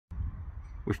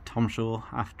with Tom Shaw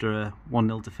after a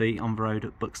 1-0 defeat on the road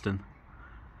at Buxton.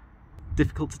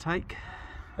 Difficult to take?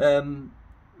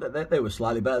 They were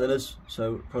slightly better than us,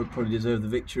 so probably deserved the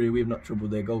victory. We've not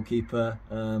troubled their goalkeeper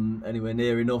anywhere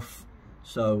near enough,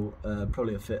 so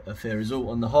probably a fair result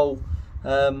on the whole.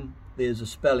 There's a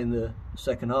spell in the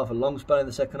second half, a long spell in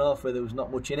the second half where there was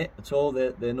not much in it at all.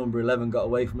 Their number 11 got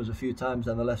away from us a few times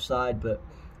down the left side, but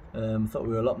thought we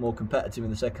were a lot more competitive in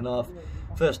the second half.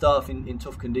 First half in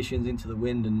tough conditions, into the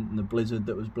wind and the blizzard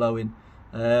that was blowing,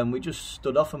 we just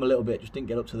stood off them a little bit, just didn't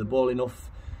get up to the ball enough.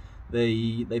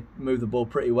 They moved the ball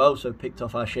pretty well, so picked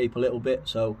off our shape a little bit,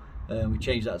 so we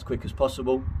changed that as quick as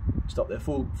possible, stopped their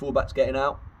fullbacks getting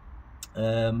out,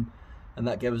 and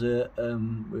that gave us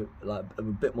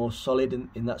a bit more solid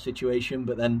in that situation.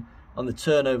 But then on the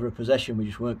turnover of possession, we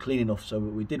just weren't clean enough, so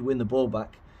we did win the ball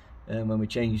back when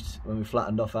we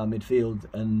flattened off our midfield,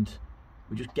 and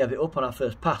we just gave it up on our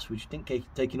first pass. We just didn't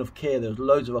take enough care. There was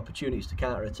loads of opportunities to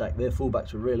counter-attack. Their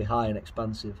fullbacks were really high and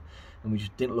expansive, and we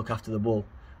just didn't look after the ball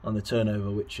on the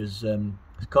turnover, which has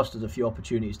cost us a few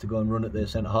opportunities to go and run at their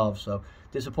centre half. So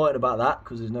disappointed about that,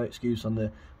 because there's no excuse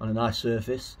on a nice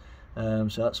surface. So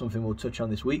that's something we'll touch on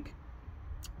this week.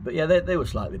 But yeah, they were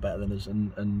slightly better than us,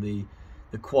 and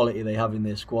the quality they have in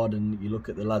their squad, and you look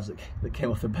at the lads that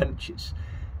came off the bench,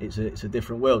 it's a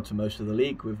different world to most of the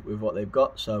league with what they've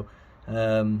got. So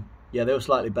yeah, they were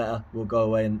slightly better. We'll go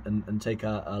away and take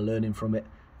our learning from it,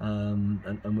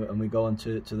 and we go on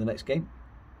to the next game.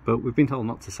 But we've been told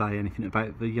not to say anything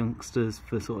about the youngsters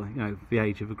for sort of the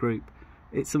age of a group.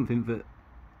 It's something that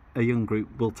a young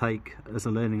group will take as a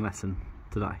learning lesson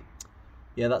today.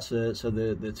 Yeah, that's so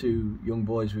the two young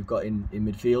boys we've got in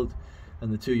midfield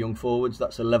and the two young forwards.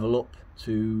 That's a level up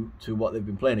to what they've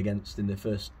been playing against in their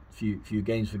first few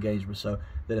games for Gainsborough. So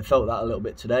they'd have felt that a little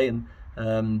bit today, and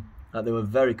like they were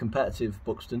very competitive.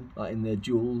 Buxton, like in their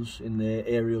duels, in their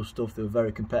aerial stuff, they were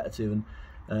very competitive,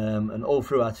 and all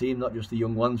through our team, not just the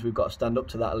young ones. We've got to stand up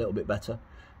to that a little bit better,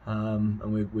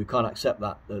 and we can't accept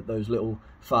that those little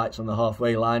fights on the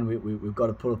halfway line. We've got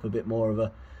to put up a bit more of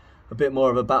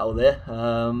a battle there.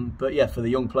 But yeah, for the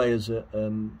young players,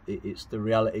 it's the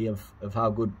reality of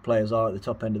how good players are at the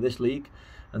top end of this league,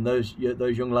 and those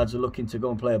young lads are looking to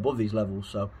go and play above these levels.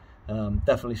 So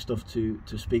definitely stuff to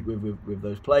speak with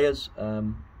those players.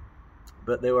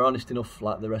 But they were honest enough,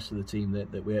 like the rest of the team,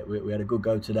 that we had a good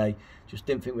go today. Just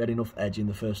didn't think we had enough edge in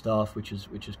the first half, which has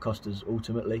cost us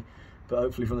ultimately. But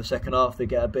hopefully from the second half they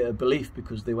get a bit of belief,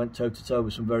 because they went toe to toe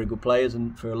with some very good players,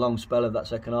 and for a long spell of that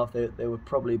second half they were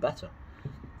probably better.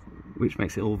 Which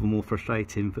makes it all the more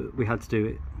frustrating, but we had to do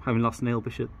it having lost Neil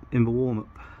Bishop in the warm-up.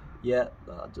 Yeah,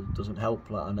 that doesn't help.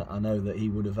 Like, I know that he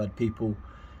would have had people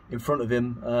in front of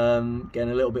him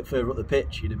getting a little bit further up the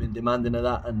pitch. He'd have been demanding of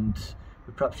that, and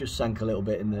we perhaps just sank a little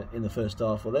bit in the first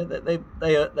half. Well, they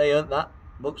earned that.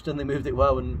 Buxton, they moved it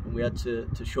well, and we had to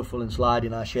shuffle and slide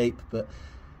in our shape. But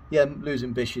yeah,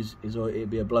 losing Bish it'd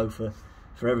be a blow for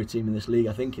every team in this league.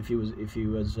 I think if he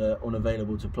was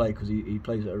unavailable to play, because he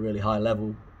plays at a really high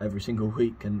level every single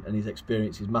week, and his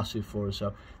experience is massive for us.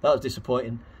 So that was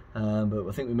disappointing. But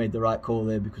I think we made the right call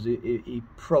there, because he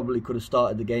probably could have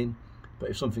started the game. But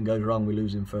if something goes wrong, we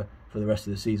lose him for the rest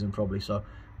of the season probably. So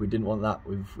we didn't want that.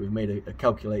 We've made a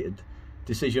calculated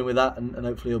decision with that, and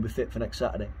hopefully he'll be fit for next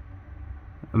Saturday.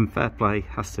 And fair play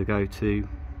has to go to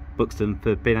Buxton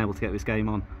for being able to get this game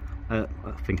on at,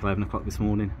 I think, 11 o'clock this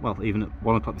morning. Well, even at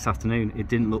 1 o'clock this afternoon, it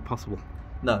didn't look possible.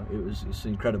 No, it's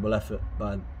an incredible effort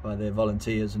by their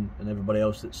volunteers and everybody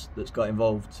else that's got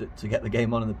involved to get the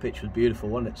game on, and the pitch was beautiful,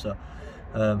 wasn't it? So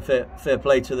fair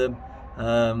play to them.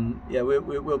 Yeah,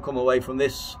 we'll come away from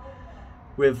this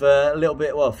with a little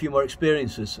bit, well, a few more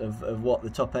experiences of what the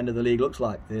top end of the league looks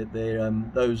like.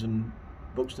 Those and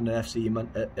Buxton and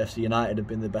FC United have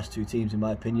been the best two teams in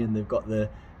my opinion. They've got the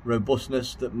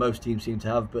robustness that most teams seem to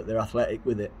have, but they're athletic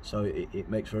with it, so it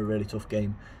makes for a really tough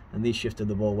game. And these shifted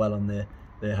the ball well on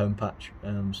their home patch.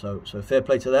 So fair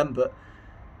play to them, but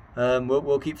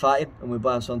we'll keep fighting, and we'll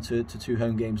bounce on to 2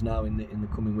 home games now in the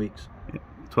coming weeks.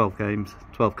 12 games,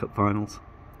 12 cup finals.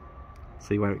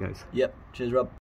 See where it goes. Yep. Cheers, Rob.